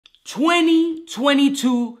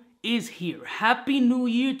2022 is here. Happy New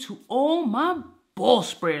Year to all my ball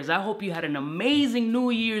sprayers. I hope you had an amazing New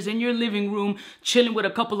Year's in your living room, chilling with a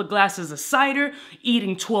couple of glasses of cider,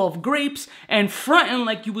 eating 12 grapes, and fronting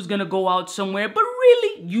like you was gonna go out somewhere, but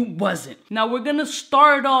really you wasn't. Now we're gonna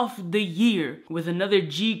start off the year with another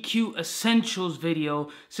GQ Essentials video,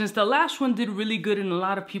 since the last one did really good and a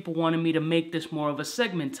lot of people wanted me to make this more of a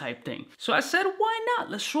segment type thing. So I said, why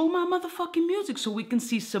not? Let's roll my motherfucking music so we can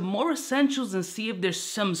see some more essentials and see if there's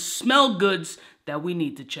some smell goods that we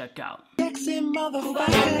need to check out. Listen,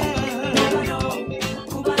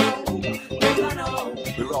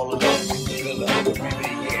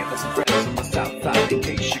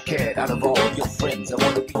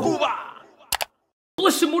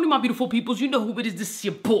 morning, my beautiful peoples. You know who it is. This is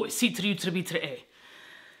your boy, C to the U to the B to the A.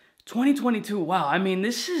 2022, wow, I mean,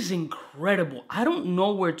 this is incredible. I don't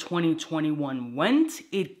know where 2021 went.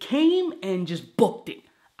 It came and just booked it.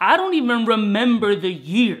 I don't even remember the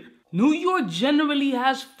year. New York generally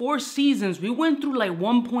has 4 seasons. We went through like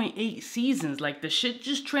 1.8 seasons. Like the shit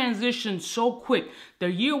just transitioned so quick. The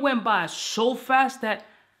year went by so fast that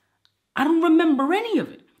I don't remember any of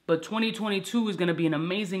it. But 2022 is gonna be an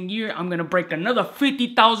amazing year. I'm gonna break another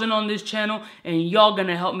 50,000 on this channel and y'all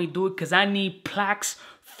gonna help me do it because I need plaques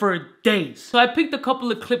for days. So I picked a couple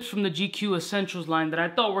of clips from the GQ Essentials line that I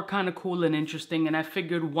thought were kind of cool and interesting, and I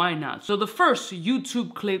figured why not. So the first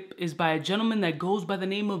YouTube clip is by a gentleman that goes by the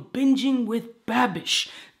name of Binging with Babish.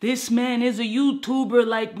 This man is a YouTuber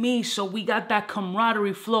like me, so we got that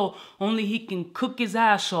camaraderie flow. Only he can cook his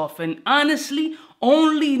ass off, and honestly,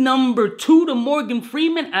 only number 2 to Morgan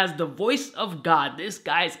Freeman as the voice of God. This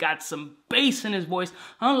guy's got some bass in his voice,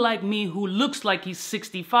 unlike me who looks like he's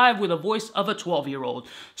 65 with a voice of a 12-year-old.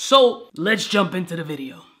 So let's jump into the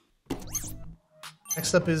video.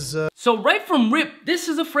 Next up is So right from rip, this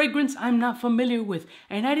is a fragrance I'm not familiar with,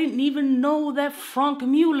 and I didn't even know that Franck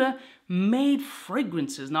Muller made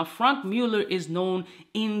fragrances. Now Franck Muller is known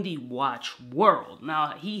in the watch world.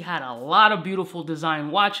 Now he had a lot of beautiful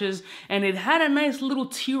design watches, and it had a nice little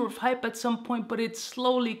tier of hype at some point, but it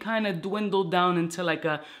slowly kind of dwindled down into like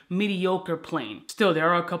a mediocre plane. Still, there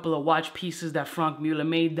are a couple of watch pieces that Franck Muller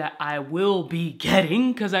made that I will be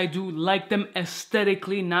getting because I do like them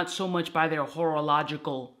aesthetically, not so much by their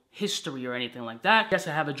horological history or anything like that. Yes,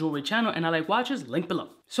 I have a jewelry channel and I like watches, link below.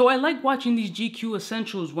 So I like watching these GQ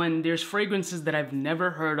Essentials when there's fragrances that I've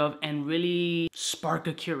never heard of and really spark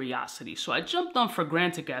a curiosity. So I jumped on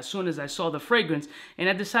Fragrantica as soon as I saw the fragrance, and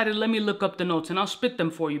I decided let me look up the notes, and I'll spit them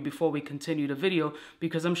for you before we continue the video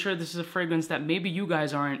because I'm sure this is a fragrance that maybe you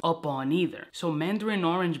guys aren't up on either. So mandarin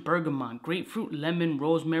orange, bergamot, grapefruit, lemon,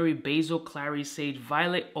 rosemary, basil, clary, sage,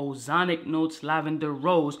 violet, ozonic notes, lavender,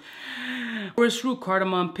 rose, forest root,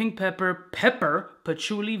 cardamom, pink pepper,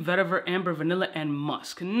 patchouli, vetiver, amber, vanilla, and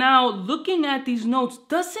musk. Now, looking at these notes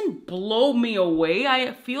doesn't blow me away.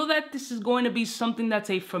 I feel that this is going to be something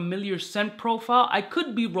that's a familiar scent profile. I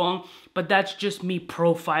could be wrong, but that's just me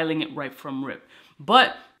profiling it right from rip.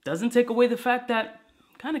 But doesn't take away the fact that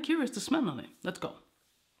I'm kind of curious to smell on it. Let's go.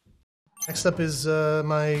 next up is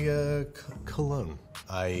my cologne.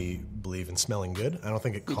 I believe in smelling good. I don't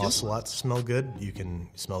think it costs a lot to smell good. You can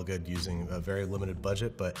smell good using a very limited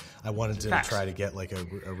budget, but I wanted to try to get like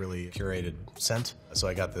a really curated scent. So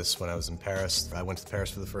I got this when I was in Paris. I went to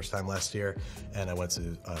Paris for the first time last year, and I went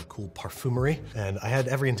to a cool parfumery, and I had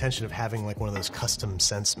every intention of having like one of those custom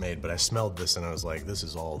scents made, but I smelled this and I was like, this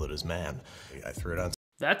is all that is man. I threw it on.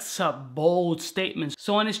 That's a bold statement.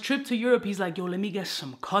 So on his trip to Europe, he's like, yo, let me get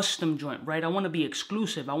some custom joint, right? I want to be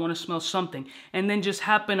exclusive. I want to smell something. And then just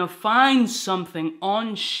happen to find something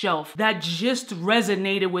on shelf that just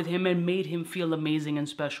resonated with him and made him feel amazing and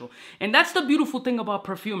special. And that's the beautiful thing about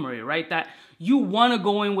perfumery, right? That you want to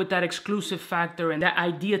go in with that exclusive factor and that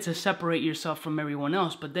idea to separate yourself from everyone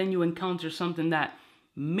else. But then you encounter something that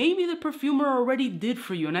maybe the perfumer already did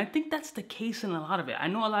for you. And I think that's the case in a lot of it. I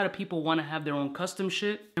know a lot of people want to have their own custom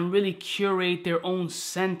shit and really curate their own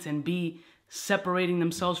scent and be separating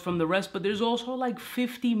themselves from the rest. But there's also like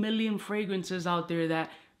 50 million fragrances out there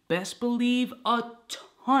that best believe a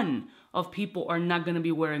ton of people are not going to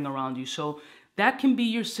be wearing around you. So that can be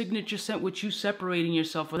your signature scent with you separating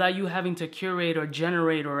yourself without you having to curate or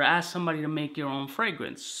generate or ask somebody to make your own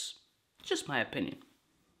fragrance. Just my opinion.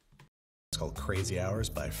 It's called Crazy Hours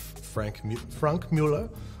by Franck Muller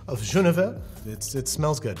of Geneva. It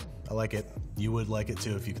smells good. I like it. You would like it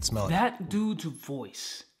too if you could smell it. That dude's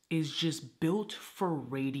voice is just built for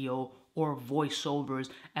radio or voiceovers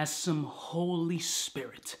as some holy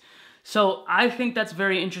spirit. So I think that's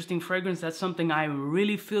very interesting fragrance. That's something I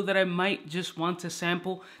really feel that I might just want to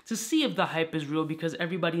sample to see if the hype is real, because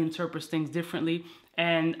everybody interprets things differently.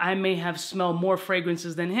 And I may have smelled more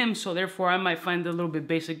fragrances than him, so therefore I might find it a little bit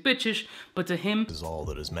basic bitchish, but to him is all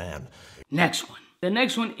that is man. Next one. The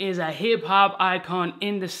next one is a hip hop icon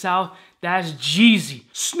in the South. That's Jeezy.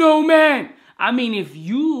 Snowman. I mean, if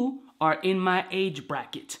you are in my age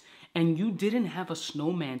bracket and you didn't have a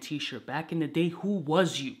Snowman t-shirt back in the day, who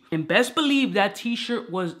was you? And best believe that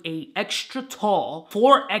t-shirt was a extra tall,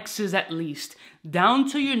 4X's at least, down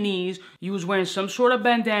to your knees. You was wearing some sort of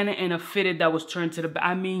bandana and a fitted that was turned to the back.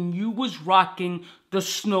 I mean, you was rocking the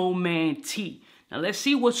Snowman tee. Now let's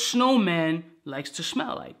see what Snowman likes to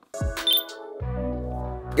smell like.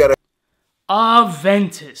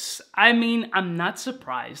 Aventus. I mean, I'm not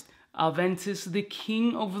surprised. Aventus, the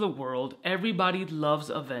king of the world. Everybody loves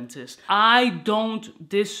Aventus. I don't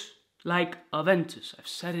dislike Aventus. I've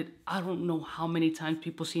said it, I don't know how many times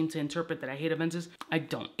people seem to interpret that I hate Aventus. I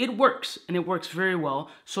don't. It works, and it works very well.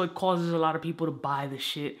 So it causes a lot of people to buy the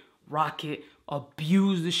shit, rock it,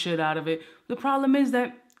 abuse the shit out of it. The problem is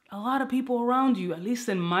that a lot of people around you, at least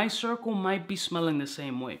in my circle, might be smelling the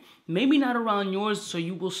same way. Maybe not around yours, so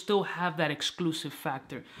you will still have that exclusive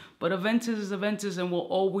factor. But Aventus is Aventus and will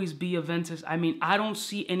always be Aventus. I mean, I don't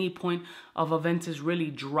see any point of Aventus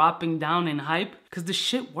really dropping down in hype, because the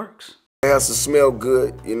shit works. It has to smell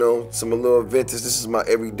good, you know, some little Aventus. This is my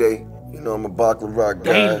everyday, you know, I'm a Baccarat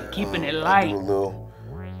guy. Damn, keeping it light. I do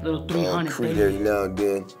a little 300, cream every now and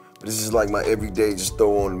then. But this is like my everyday, just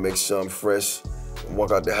throw on to make sure I'm fresh.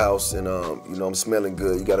 Walk out the house and, you know, I'm smelling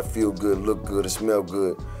good. You gotta feel good, look good, and smell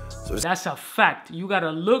good. So that's a fact. You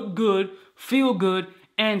gotta look good, feel good,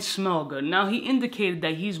 and smell good. Now, he indicated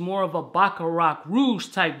that he's more of a Baccarat Rouge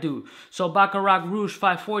type dude. So Baccarat Rouge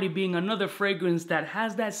 540 being another fragrance that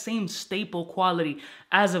has that same staple quality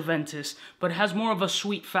as Aventus, but has more of a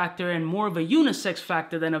sweet factor and more of a unisex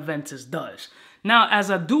factor than Aventus does. Now, as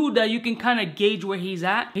a dude that you can kind of gauge where he's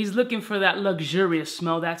at, he's looking for that luxurious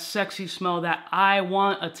smell, that sexy smell, that I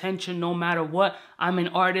want attention no matter what. I'm an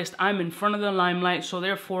artist, I'm in front of the limelight, so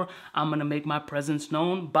therefore, I'm gonna make my presence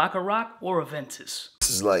known, Baccarat or Aventus. This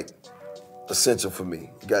is like essential for me.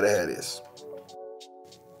 You gotta have this.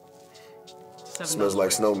 Smells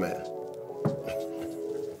like Snowman.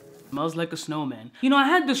 Smells like a snowman. You know, I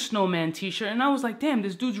had the Snowman t-shirt and I was like, damn,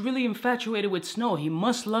 this dude's really infatuated with snow. He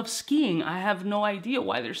must love skiing. I have no idea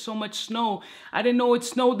why there's so much snow. I didn't know it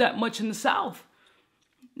snowed that much in the South.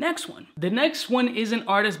 Next one. The next one is an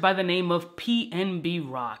artist by the name of PNB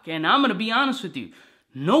Rock. And I'm gonna be honest with you.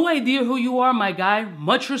 No idea who you are, my guy.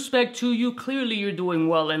 Much respect to you. Clearly you're doing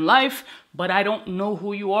well in life, but I don't know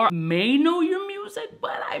who you are. May know your music,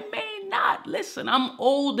 but I may not. Listen, I'm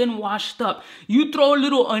old and washed up. You throw a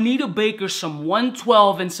little Anita Baker, some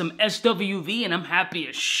 112 and some SWV, and I'm happy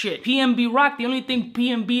as shit. PNB Rock, the only thing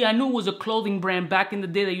PNB I knew was a clothing brand back in the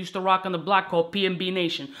day that used to rock on the block called PNB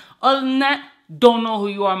Nation. Other than that, don't know who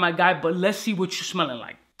you are, my guy, but let's see what you're smelling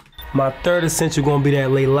like. My third essential gonna be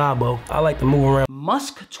that Le Labo. I like to move around.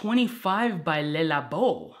 Musk 25 by Le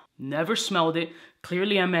Labo. Never smelled it.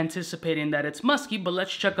 Clearly I'm anticipating that it's musky, but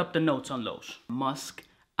let's check up the notes on those. Musk,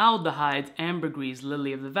 aldehydes, ambergris,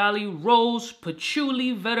 lily of the valley, rose,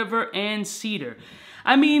 patchouli, vetiver, and cedar.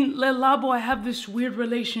 I mean, Le Labo, I have this weird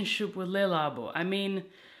relationship with Le Labo. I mean,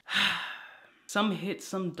 some hit,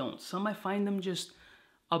 some don't. Some I find them just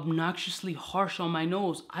obnoxiously harsh on my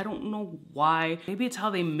nose. I don't know why. Maybe it's how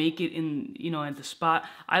they make it in, you know, at the spot.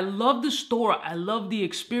 I love the store. I love the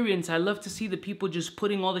experience. I love to see the people just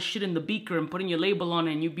putting all the shit in the beaker and putting your label on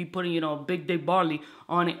it, and you be putting, you know, Big Dick Barley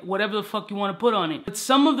on it, whatever the fuck you want to put on it. But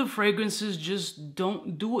some of the fragrances just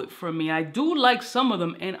don't do it for me. I do like some of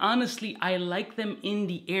them, and honestly, I like them in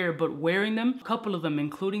the air, but wearing them, a couple of them,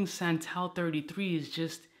 including Santal 33, is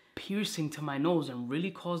just piercing to my nose and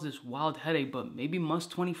really cause this wild headache, but maybe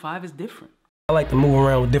Musk 25 is different. I like to move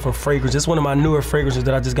around with different fragrances. It's one of my newer fragrances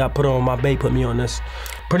that I just got put on. My bae put me on this.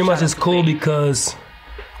 Pretty much it's cool because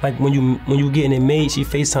like when you getting it made, she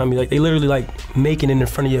FaceTime me. Like they literally like making it in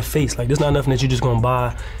front of your face. Like there's not nothing that you're just gonna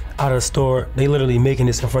buy out of the store. They literally making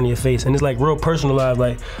this in front of your face. And it's like real personalized.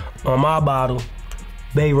 Like on my bottle,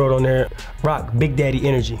 bae wrote on there, rock Big Daddy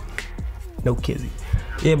energy. No kizzy.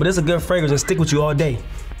 Yeah, but it's a good fragrance and stick with you all day.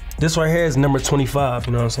 This right here is number 25,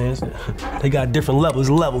 you know what I'm saying? They got different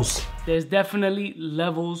levels. There's definitely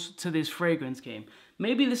levels to this fragrance game.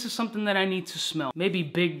 Maybe this is something that I need to smell. Maybe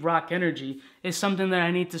Big Rock Energy is something that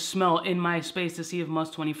I need to smell in my space to see if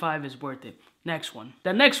Musk 25 is worth it. Next one.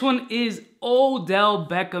 The next one is Odell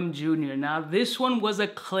Beckham Jr. Now, this one was a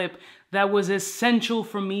clip that was essential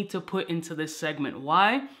for me to put into this segment.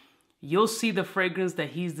 Why? you'll see the fragrance that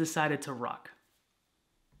he's decided to rock.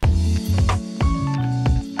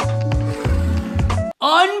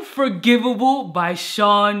 Unforgivable by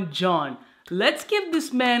Sean John. Let's give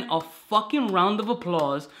this man a fucking round of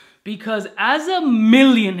applause, because as a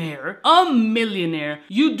millionaire,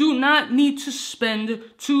 you do not need to spend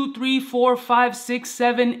 $200, $300, $400, $500,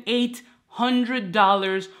 $600, $700,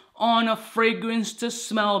 $800 on a fragrance to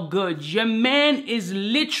smell good. Your man is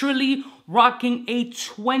literally rocking a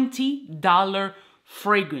 $20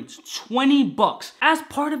 fragrance, 20 bucks, as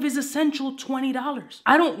part of his essential $20.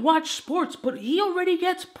 I don't watch sports, but he already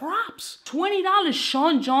gets props. $20,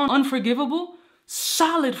 Sean John Unforgivable,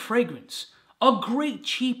 solid fragrance, a great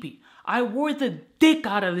cheapie. I wore the dick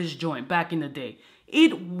out of this joint back in the day.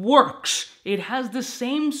 It works. It has the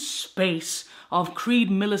same space of Creed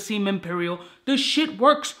Millesime Imperial. The shit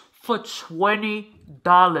works for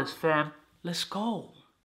 $20, fam. Let's go.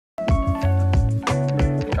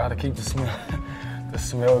 Gotta keep the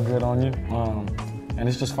smell good on you. And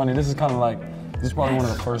it's just funny, this is kind of like, this is probably one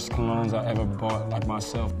of the first colognes I ever bought, like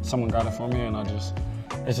myself. Someone got it for me and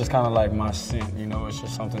it's just kind of like my scent, you know? It's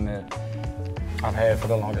just something that I've had for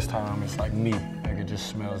the longest time. It's like me, like it just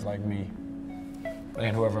smells like me.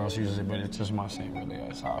 And whoever else uses it, but it's just my scent, really.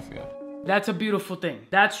 That's how I feel. That's a beautiful thing.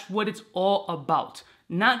 That's what it's all about.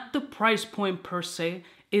 Not the price point per se,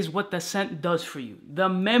 is what the scent does for you. The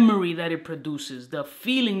memory that it produces, the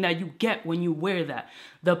feeling that you get when you wear that.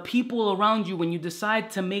 The people around you, when you decide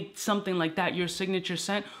to make something like that your signature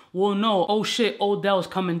scent, will know, oh shit, Odell's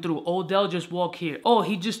coming through. Odell just walked here. Oh,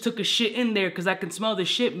 he just took a shit in there because I can smell the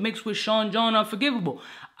shit mixed with Sean John Unforgivable.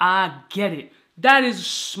 I get it. That is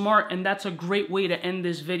smart, and that's a great way to end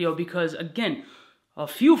this video, because again, a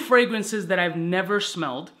few fragrances that I've never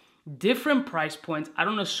smelled, different price points. I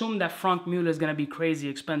don't assume that Franck Muller is going to be crazy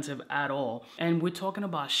expensive at all. And we're talking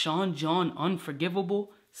about Sean John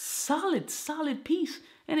Unforgivable. Solid piece.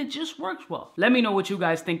 And it just works well. Let me know what you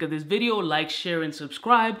guys think of this video. Like, share, and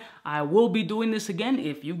subscribe. I will be doing this again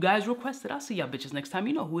if you guys request it. I'll see y'all bitches next time.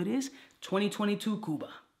 You know who it is. 2022 Cuba.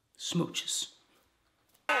 Smooches.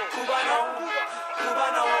 Cubaknow,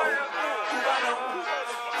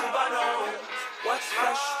 what's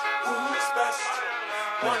fresh, who's best?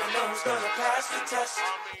 One of them's gonna pass the test.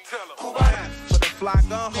 For the fly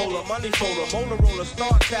gun holder, money folder, motor roller,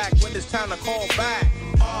 start tag when it's time to call back.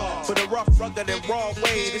 For the rough, rugged, and raw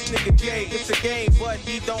way, this nigga Jay, it's a game, but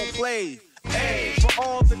he don't play. Hey, for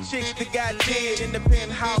all the chicks that got dead in the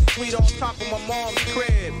penthouse suite on top of my mom's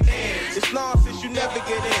crib. It's nonsense you never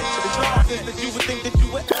get in. It's nonsense that you would think that you